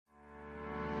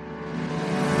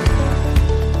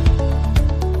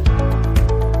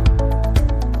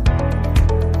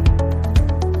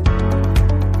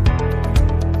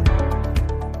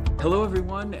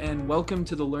welcome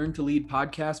to the Learn to Lead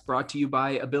podcast brought to you by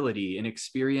Ability, an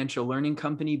experiential learning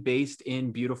company based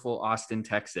in beautiful Austin,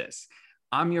 Texas.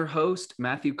 I'm your host,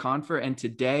 Matthew Confer, and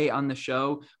today on the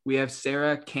show, we have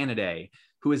Sarah Canaday,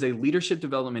 who is a leadership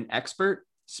development expert,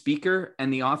 speaker,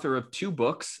 and the author of 2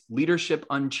 books, Leadership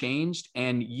Unchanged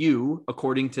and You,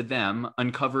 According to Them,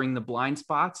 Uncovering the Blind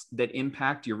Spots that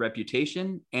Impact Your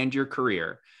Reputation and Your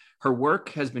Career. Her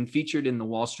work has been featured in the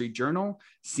Wall Street Journal,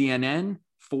 CNN,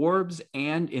 Forbes,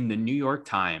 and in the New York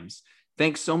Times.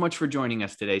 Thanks so much for joining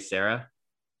us today, Sarah.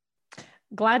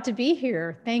 Glad to be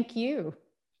here. Thank you.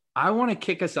 I want to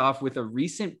kick us off with a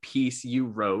recent piece you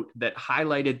wrote that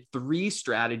highlighted 3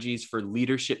 strategies for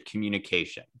leadership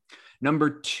communication.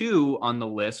 Number 2 on the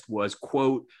list was,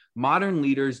 quote, modern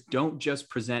leaders don't just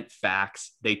present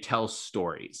facts, they tell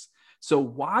stories. So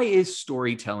why is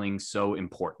storytelling so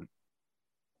important?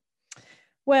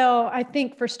 Well, I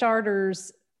think for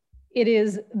starters, it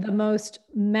is the most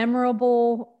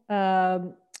memorable,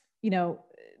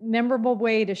 memorable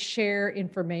way to share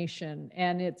information.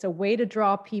 And it's a way to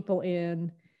draw people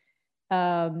in.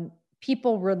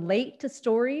 People relate to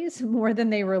stories more than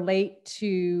they relate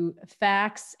to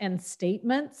facts and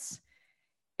statements.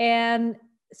 And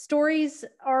stories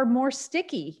are more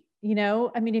sticky.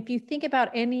 If you think about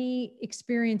any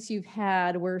experience you've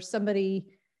had where somebody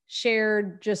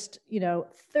shared just,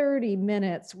 30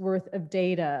 minutes worth of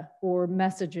data or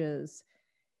messages.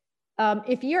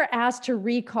 If you're asked to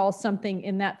recall something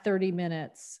in that 30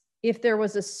 minutes, if there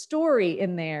was a story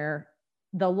in there,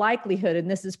 the likelihood, and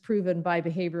this is proven by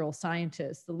behavioral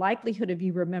scientists, the likelihood of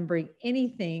you remembering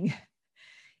anything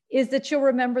is that you'll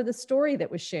remember the story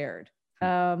that was shared.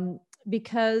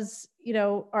 Because,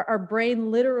 our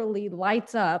brain literally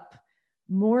lights up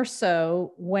more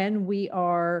so when we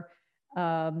are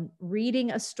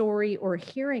reading a story or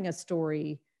hearing a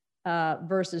story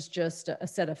versus just a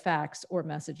set of facts or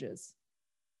messages.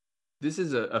 This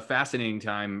is a fascinating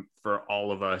time for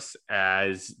all of us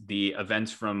as the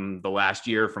events from the last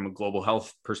year from a global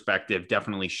health perspective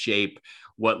definitely shape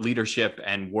what leadership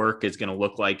and work is going to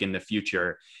look like in the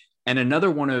future. And another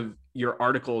one of your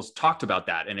articles talked about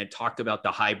that, and it talked about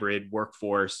the hybrid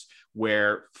workforce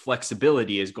where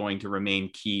flexibility is going to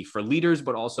remain key for leaders,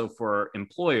 but also for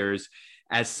employers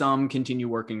as some continue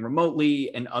working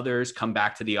remotely and others come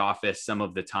back to the office some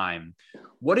of the time.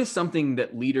 What is something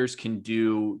that leaders can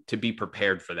do to be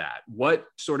prepared for that? What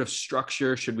sort of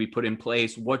structure should we put in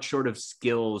place? What sort of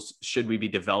skills should we be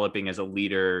developing as a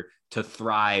leader to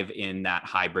thrive in that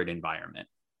hybrid environment?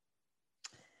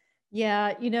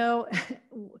 Yeah,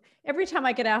 every time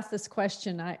I get asked this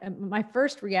question, my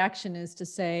first reaction is to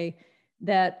say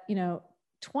that,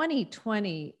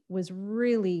 2020 was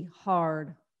really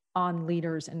hard on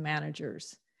leaders and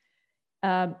managers.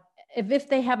 If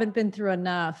they haven't been through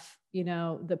enough,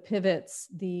 the pivots,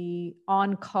 the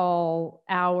on-call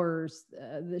hours,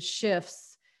 the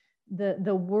shifts,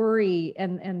 the worry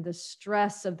and the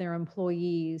stress of their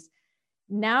employees.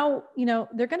 Now,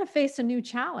 they're going to face a new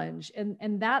challenge.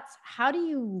 And that's, how do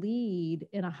you lead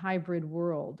in a hybrid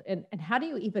world? And how do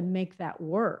you even make that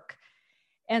work?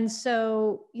 And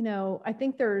so, I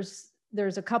think there's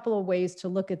a couple of ways to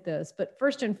look at this. But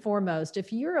first and foremost,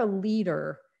 if you're a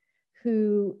leader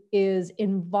who is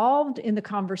involved in the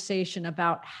conversation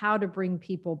about how to bring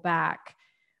people back,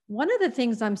 one of the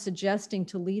things I'm suggesting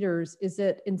to leaders is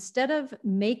that instead of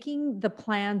making the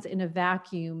plans in a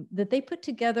vacuum, that they put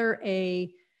together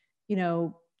a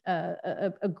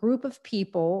group of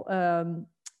people,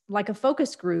 like a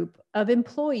focus group of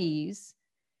employees,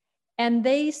 and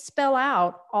they spell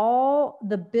out all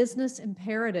the business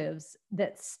imperatives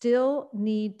that still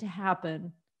need to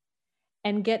happen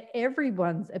and get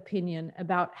everyone's opinion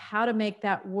about how to make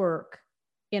that work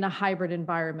in a hybrid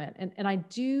environment. And I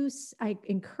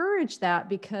encourage that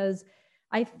because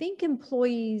I think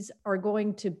employees are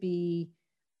going to be,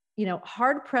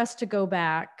 hard pressed to go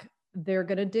back. They're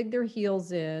going to dig their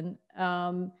heels in.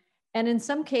 And in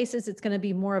some cases, it's going to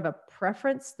be more of a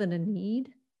preference than a need.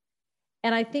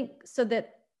 And I think so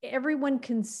that everyone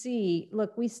can see,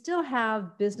 look, we still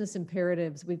have business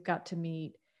imperatives we've got to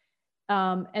meet.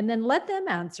 And then let them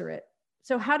answer it.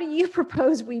 So how do you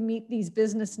propose we meet these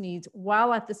business needs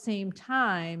while at the same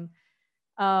time,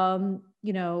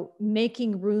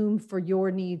 making room for your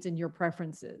needs and your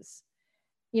preferences?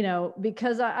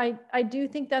 Because I do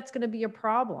think that's going to be a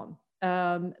problem.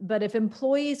 But if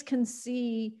employees can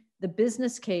see the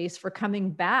business case for coming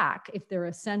back, if they're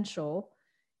essential,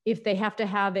 if they have to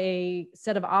have a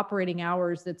set of operating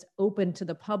hours that's open to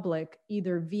the public,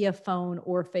 either via phone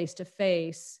or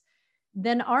face-to-face,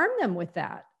 then arm them with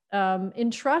that.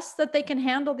 Entrust that they can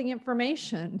handle the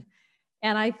information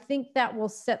And I think that will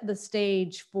set the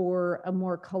stage for a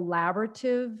more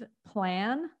collaborative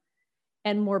plan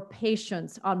and more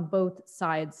patience on both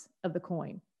sides of the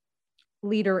coin,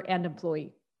 leader and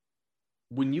employee.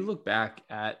 When you look back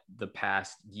at the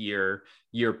past year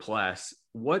plus,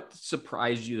 what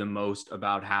surprised you the most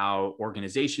about how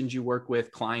organizations you work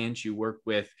with, clients you work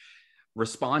with,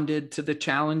 responded to the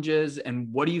challenges?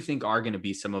 And what do you think are going to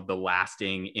be some of the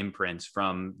lasting imprints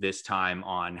from this time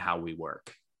on how we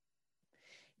work?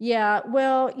 Yeah,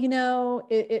 well,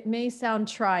 it may sound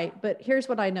trite, but here's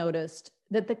what I noticed,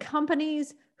 that the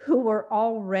companies who were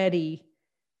already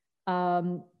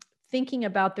um, thinking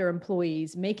about their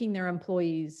employees, making their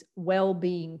employees'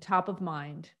 well-being top of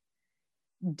mind,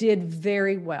 did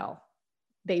very well.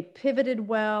 They pivoted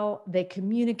well, they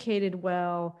communicated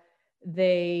well,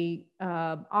 they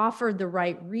offered the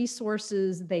right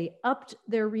resources, they upped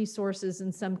their resources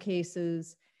in some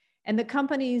cases. And the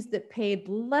companies that paid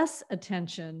less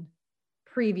attention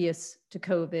previous to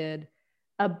COVID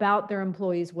about their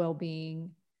employees'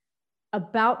 well-being,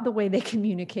 about the way they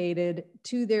communicated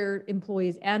to their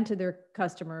employees and to their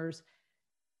customers,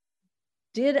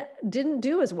 didn't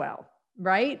do as well,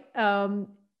 right?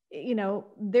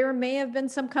 There may have been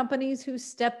some companies who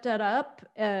stepped it up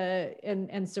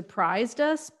and surprised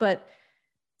us, but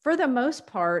for the most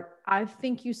part, I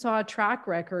think you saw a track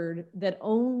record that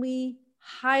only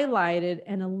highlighted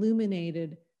and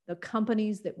illuminated the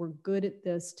companies that were good at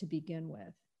this to begin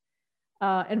with,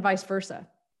 and vice versa.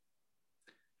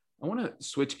 I want to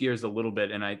switch gears a little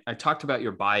bit. And I talked about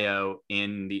your bio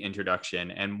in the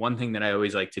introduction. And one thing that I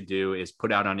always like to do is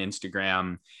put out on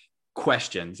Instagram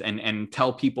questions and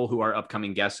tell people who our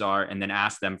upcoming guests are, and then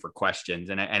ask them for questions.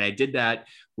 And I did that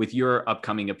with your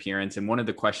upcoming appearance. And one of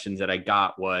the questions that I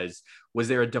got was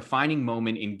there a defining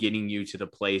moment in getting you to the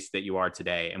place that you are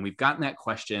today? And we've gotten that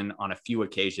question on a few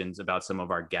occasions about some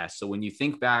of our guests. So when you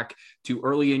think back to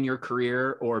early in your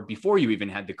career, or before you even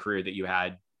had the career that you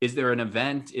had, is there an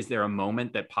event, is there a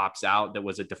moment that pops out that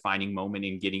was a defining moment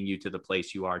in getting you to the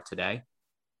place you are today?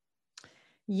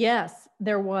 Yes,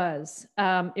 there was.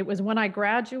 It was when I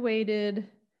graduated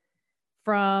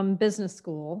from business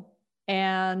school,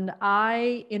 and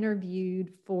I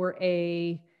interviewed for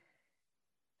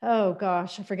oh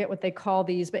gosh, I forget what they call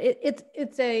these, but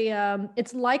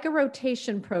it's like a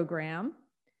rotation program,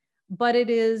 but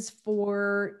it is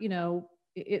for,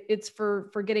 it's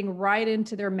for getting right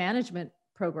into their management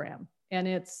program. And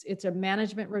it's a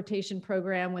management rotation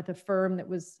program with a firm that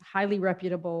was highly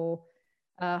reputable,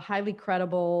 highly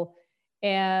credible.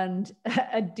 And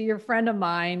a dear friend of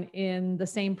mine in the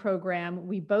same program,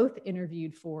 we both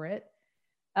interviewed for it.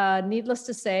 Needless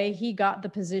to say, he got the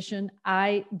position.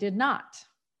 I did not.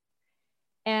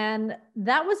 And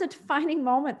that was a defining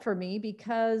moment for me,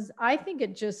 because I think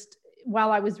it just,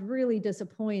 while I was really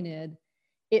disappointed,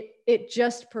 it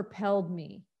just propelled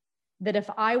me, that if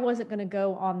I wasn't going to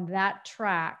go on that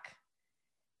track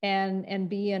and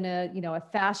be in a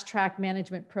fast track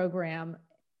management program,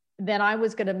 then I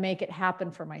was going to make it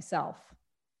happen for myself.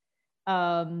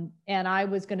 And I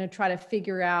was going to try to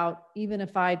figure out, even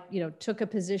if I, took a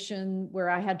position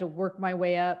where I had to work my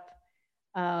way up,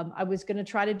 I was going to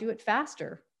try to do it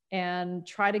faster and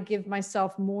try to give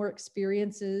myself more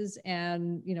experiences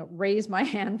and, raise my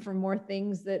hand for more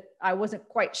things that I wasn't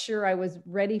quite sure I was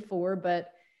ready for,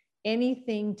 but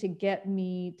anything to get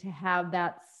me to have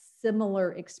that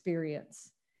similar experience.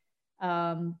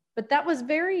 But that was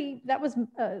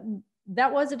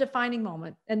a defining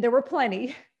moment, and there were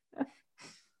plenty.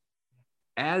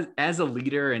 As a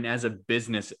leader and as a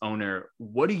business owner,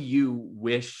 what do you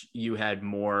wish you had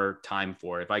more time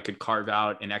for? If I could carve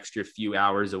out an extra few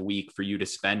hours a week for you to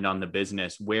spend on the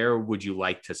business, where would you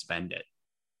like to spend it?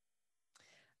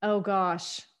 Oh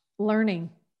gosh, learning.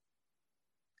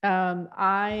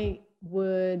 I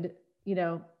would,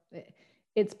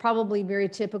 it's probably very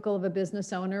typical of a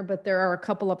business owner, but there are a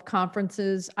couple of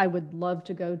conferences I would love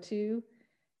to go to.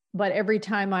 But every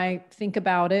time I think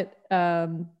about it,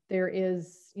 there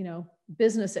is,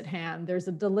 business at hand. There's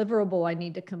a deliverable I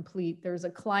need to complete. There's a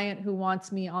client who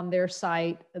wants me on their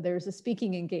site. There's a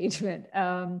speaking engagement.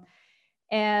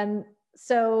 And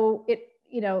so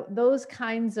those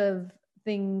kinds of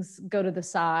things go to the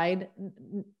side.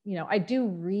 I do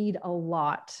read a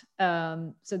lot.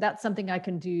 So that's something I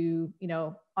can do,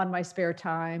 on my spare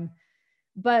time.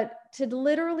 But to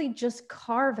literally just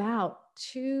carve out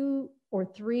 2 or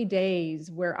 3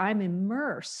 days where I'm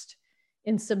immersed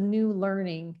in some new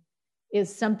learning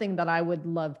is something that I would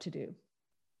love to do.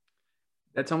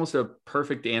 That's almost a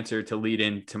perfect answer to lead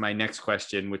into my next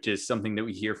question, which is something that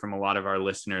we hear from a lot of our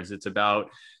listeners. It's about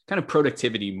kind of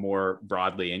productivity more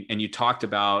broadly. And you talked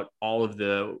about all of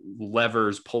the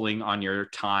levers pulling on your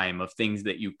time of things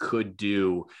that you could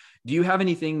do. Do you have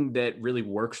anything that really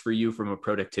works for you from a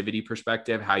productivity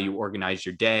perspective? How you organize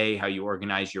your day, how you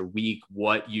organize your week,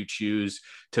 what you choose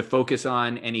to focus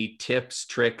on? Any tips,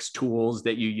 tricks, tools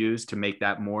that you use to make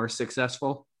that more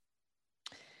successful?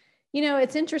 You know,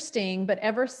 it's interesting, but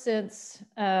ever since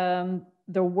the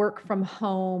work from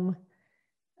home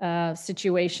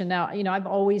situation, now, you know, I've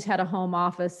always had a home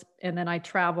office and then I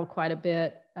travel quite a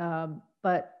bit.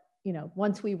 But, you know,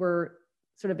 once we were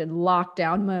sort of in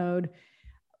lockdown mode,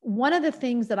 one of the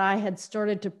things that I had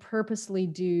started to purposely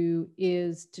do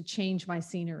is to change my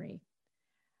scenery.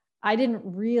 I didn't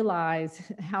realize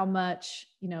how much,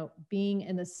 you know, being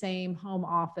in the same home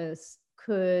office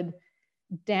could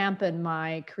dampen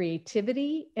my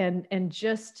creativity and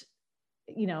just,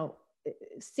 you know,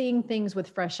 seeing things with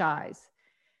fresh eyes.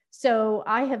 So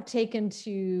I have taken to,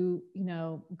 you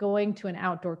know, going to an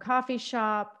outdoor coffee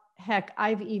shop. Heck,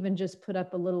 I've even just put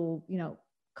up a little, you know,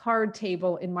 card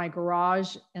table in my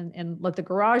garage and let the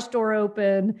garage door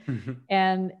open.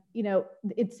 And, you know,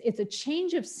 it's a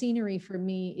change of scenery for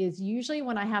me is usually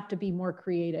when I have to be more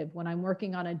creative, when I'm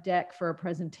working on a deck for a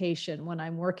presentation, when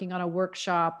I'm working on a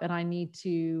workshop and I need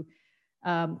to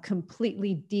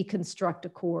completely deconstruct a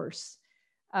course.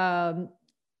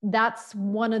 That's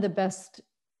one of the best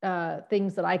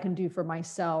things that I can do for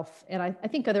myself. And I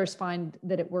think others find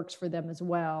that it works for them as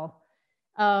well.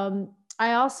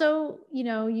 I also, you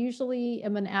know, usually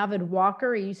am an avid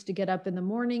walker. I used to get up in the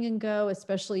morning and go,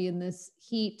 especially in this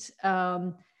heat.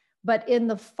 But in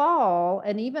the fall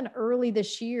and even early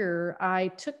this year, I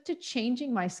took to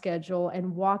changing my schedule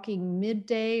and walking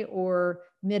midday or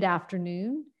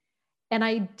mid-afternoon. And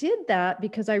I did that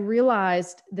because I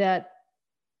realized that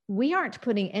we aren't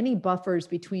putting any buffers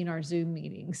between our Zoom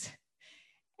meetings.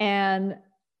 And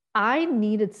I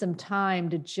needed some time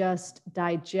to just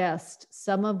digest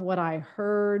some of what I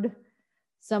heard,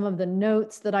 some of the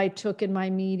notes that I took in my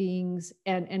meetings,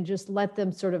 and just let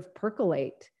them sort of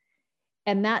percolate.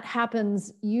 And that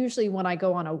happens usually when I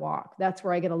go on a walk. That's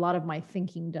where I get a lot of my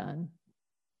thinking done.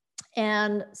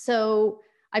 And so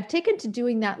I've taken to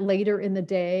doing that later in the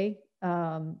day.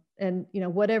 And, you know,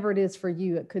 whatever it is for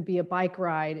you, it could be a bike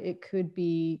ride, it could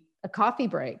be a coffee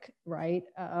break, right?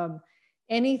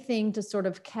 Anything to sort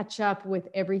of catch up with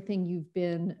everything you've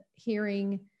been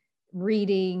hearing,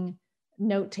 reading,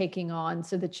 note taking on,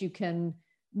 so that you can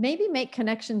maybe make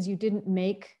connections you didn't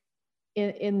make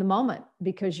in the moment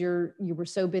because you were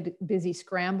so busy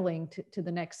scrambling to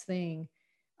the next thing,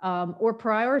 or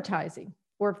prioritizing,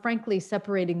 or frankly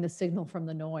separating the signal from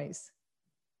the noise.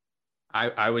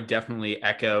 I would definitely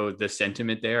echo the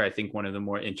sentiment there. I think one of the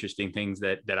more interesting things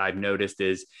that I've noticed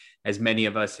is, as many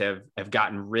of us have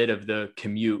gotten rid of the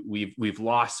commute, we've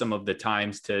lost some of the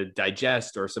times to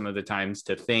digest or some of the times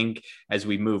to think as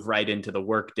we move right into the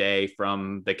workday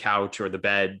from the couch or the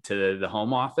bed to the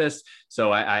home office.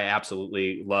 So I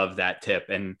absolutely love that tip.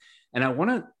 And I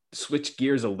want to switch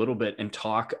gears a little bit and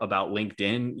talk about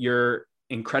LinkedIn. You're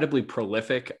incredibly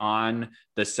prolific on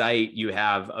the site. You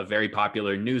have a very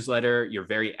popular newsletter. You're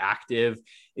very active.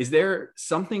 Is there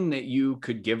something that you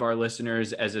could give our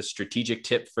listeners as a strategic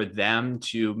tip for them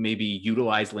to maybe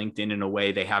utilize LinkedIn in a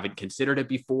way they haven't considered it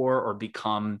before, or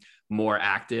become more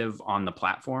active on the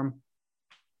platform?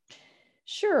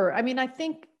 Sure. I mean, I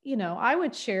think, you know, I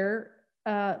would share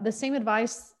the same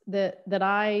advice that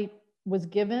I was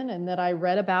given and that I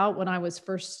read about when I was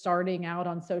first starting out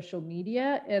on social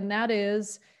media. And that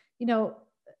is, you know,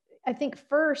 I think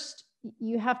first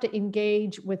you have to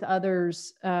engage with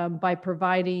others by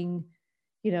providing,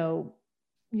 you know,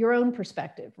 your own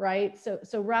perspective, right?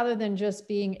 So rather than just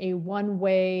being a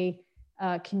one-way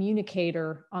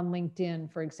communicator on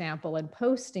LinkedIn, for example, and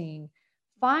posting,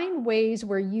 find ways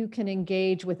where you can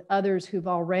engage with others who've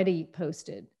already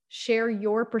posted, share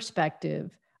your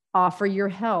perspective, offer your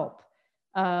help.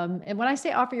 And when I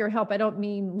say offer your help, I don't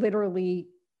mean literally,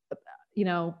 you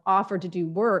know, offer to do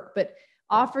work, but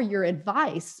offer your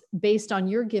advice based on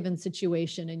your given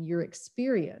situation and your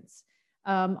experience.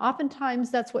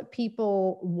 Oftentimes that's what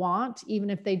people want, even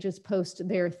if they just post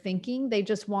their thinking. They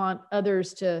just want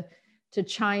others to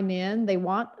chime in. They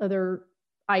want other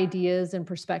ideas and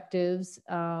perspectives.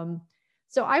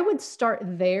 So I would start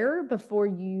there before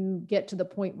you get to the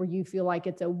point where you feel like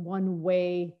it's a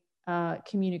one-way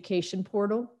communication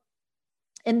portal.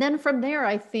 And then from there,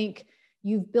 I think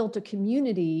you've built a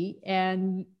community,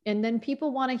 and then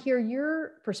people want to hear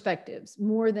your perspectives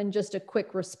more than just a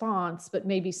quick response, but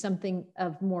maybe something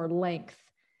of more length.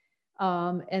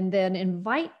 and then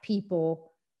invite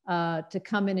people to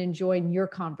come in and join your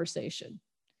conversation.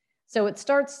 So it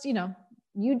starts,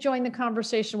 you join the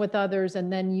conversation with others,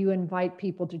 and then you invite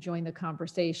people to join the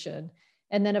conversation.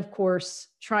 And then, of course,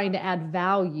 trying to add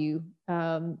value.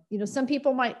 Some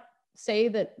people might say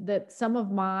that some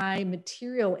of my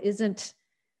material isn't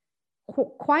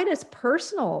quite as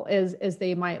personal as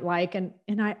they might like. And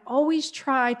I always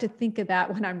try to think of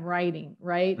that when I'm writing,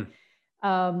 right?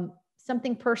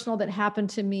 Something personal that happened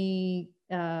to me,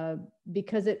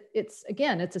 because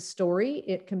it's a story.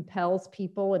 It compels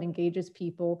people, it engages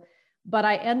people. But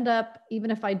I end up,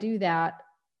 even if I do that,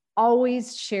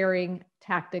 always sharing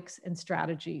tactics and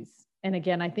strategies. And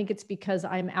again, I think it's because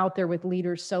I'm out there with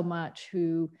leaders so much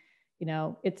who,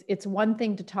 it's one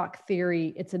thing to talk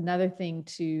theory. It's another thing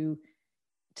to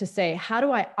say, how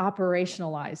do I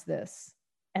operationalize this?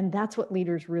 And that's what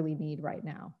leaders really need right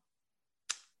now.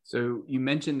 So you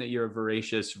mentioned that you're a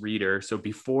voracious reader. So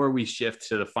before we shift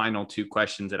to the final two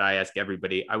questions that I ask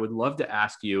everybody, I would love to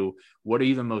ask you, what are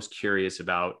you the most curious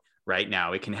about right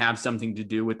now? It can have something to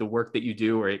do with the work that you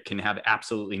do, or it can have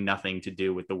absolutely nothing to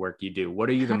do with the work you do. What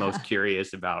are you the most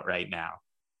curious about right now?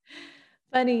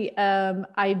 Funny.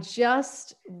 I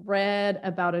just read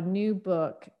about a new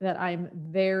book that I'm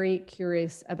very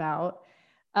curious about.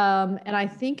 And I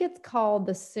think it's called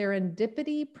The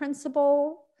Serendipity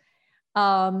Principle.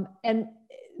 And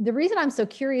the reason I'm so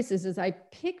curious is I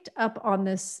picked up on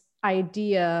this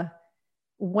idea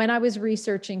when I was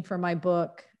researching for my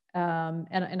book.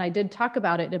 And I did talk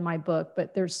about it in my book,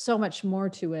 but there's so much more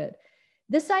to it.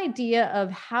 This idea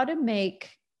of how to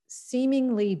make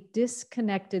seemingly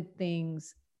disconnected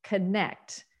things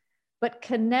connect, but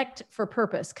connect for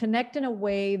purpose, connect in a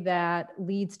way that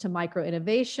leads to micro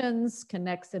innovations,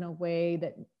 connects in a way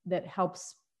that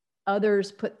helps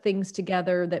others put things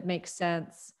together that make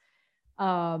sense.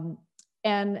 And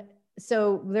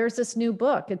so there's this new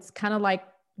book. It's kind of like,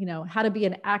 how to be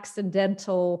an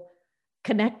accidental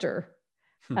connector.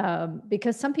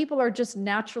 Because some people are just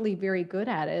naturally very good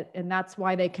at it. And that's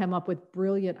why they come up with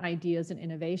brilliant ideas and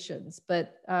innovations.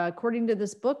 But according to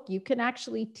this book, you can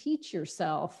actually teach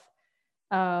yourself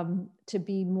to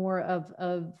be more of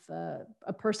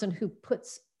a person who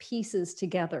puts pieces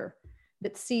together,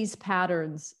 that sees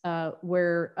patterns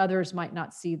where others might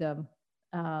not see them,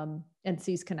 and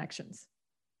sees connections.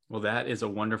 Well, that is a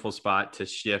wonderful spot to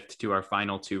shift to our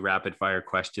final two rapid fire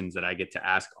questions that I get to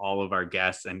ask all of our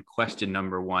guests. And question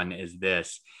number one is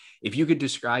this: if you could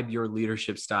describe your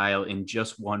leadership style in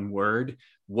just one word,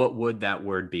 what would that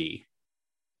word be?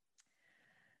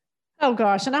 Oh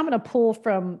gosh, and I'm going to pull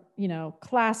from,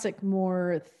 classic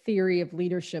more theory of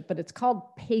leadership, but it's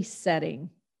called pace setting,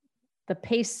 the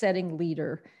pace setting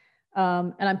leader.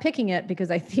 And I'm picking it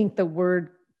because I think the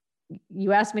word,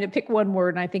 you asked me to pick one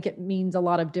word, and I think it means a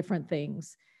lot of different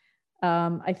things.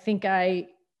 I think I,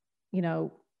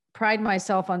 pride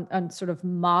myself on sort of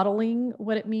modeling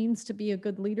what it means to be a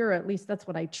good leader. At least that's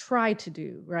what I try to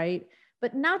do, right?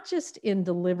 But not just in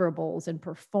deliverables and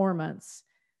performance,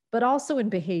 but also in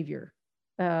behavior.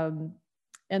 And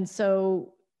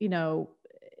so,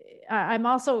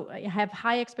 I have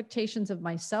high expectations of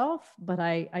myself, but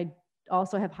I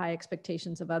also have high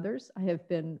expectations of others. I have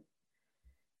been,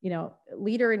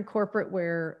 leader in corporate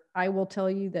where I will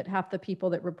tell you that half the people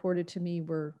that reported to me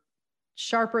were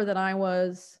sharper than I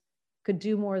was, could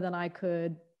do more than I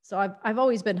could. So I've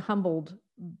always been humbled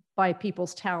by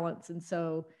people's talents. And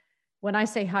so when I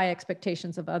say high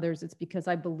expectations of others, it's because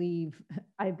I believe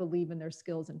in their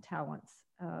skills and talents.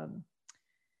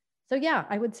 So yeah,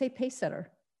 I would say pace setter.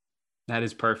 That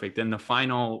is perfect. And the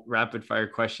final rapid fire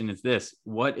question is this: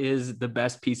 what is the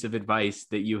best piece of advice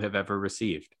that you have ever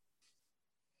received?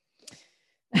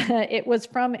 It was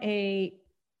from a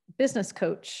business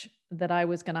coach that I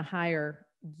was going to hire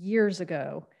years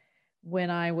ago when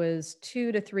I was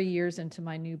 2 to 3 years into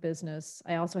my new business.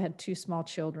 I also had 2 small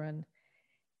children.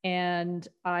 And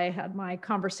I had my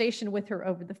conversation with her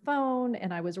over the phone,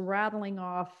 and I was rattling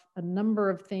off a number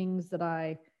of things that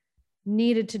I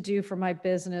needed to do for my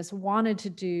business, wanted to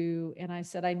do. And I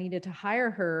said I needed to hire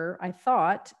her, I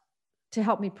thought, to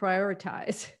help me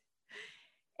prioritize.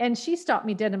 And she stopped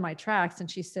me dead in my tracks. And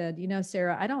she said,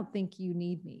 Sarah, I don't think you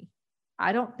need me.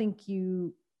 I don't think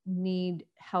you need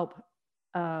help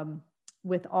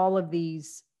with all of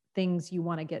these things you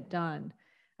want to get done.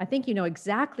 I think you know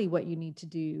exactly what you need to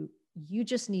do. You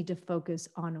just need to focus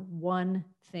on one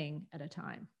thing at a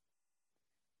time.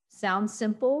 Sounds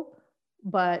simple,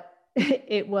 but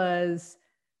it was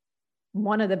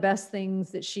one of the best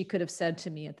things that she could have said to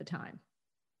me at the time.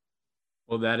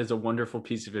 Well, that is a wonderful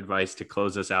piece of advice to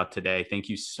close us out today. Thank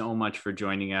you so much for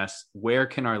joining us. Where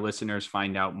can our listeners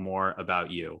find out more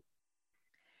about you?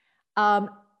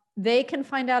 They can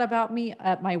find out about me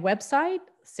at my website,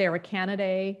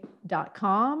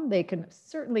 sarahcanaday.com. They can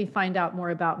certainly find out more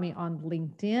about me on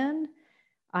LinkedIn.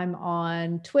 I'm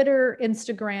on Twitter,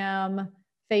 Instagram,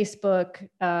 Facebook.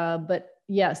 But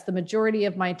yes, the majority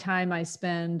of my time I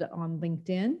spend on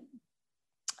LinkedIn.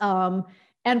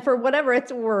 And for whatever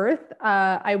it's worth,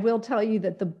 I will tell you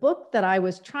that the book that I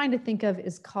was trying to think of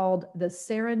is called The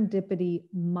Serendipity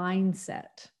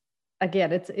Mindset.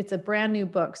 Again, it's a brand new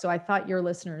book, so I thought your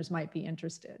listeners might be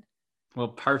interested. Well,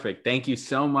 perfect. Thank you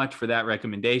so much for that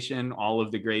recommendation, all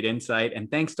of the great insight, and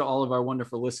thanks to all of our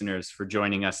wonderful listeners for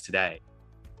joining us today.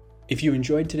 If you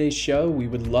enjoyed today's show, we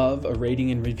would love a rating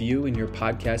and review in your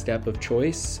podcast app of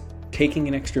choice. Taking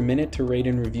an extra minute to rate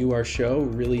and review our show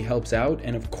really helps out,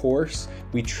 and of course,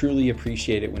 we truly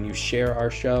appreciate it when you share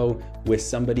our show with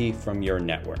somebody from your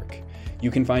network. You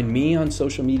can find me on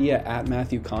social media at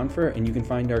Matthew Confer, and you can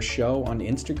find our show on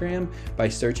Instagram by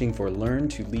searching for Learn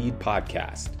to Lead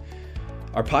Podcast.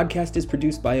 Our podcast is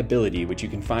produced by Ability, which you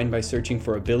can find by searching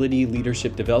for Ability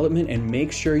Leadership Development, and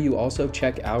make sure you also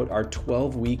check out our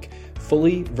 12-week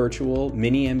fully virtual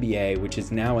mini MBA, which is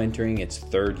now entering its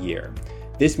third year.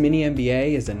 This mini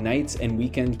MBA is a nights and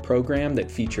weekends program that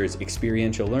features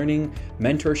experiential learning,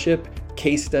 mentorship,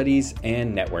 case studies,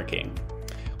 and networking.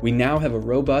 We now have a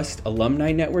robust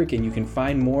alumni network, and you can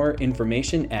find more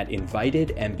information at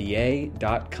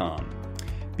invitedmba.com.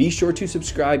 Be sure to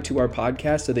subscribe to our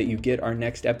podcast so that you get our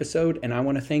next episode, and I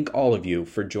want to thank all of you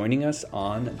for joining us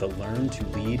on the Learn to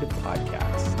Lead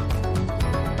podcast.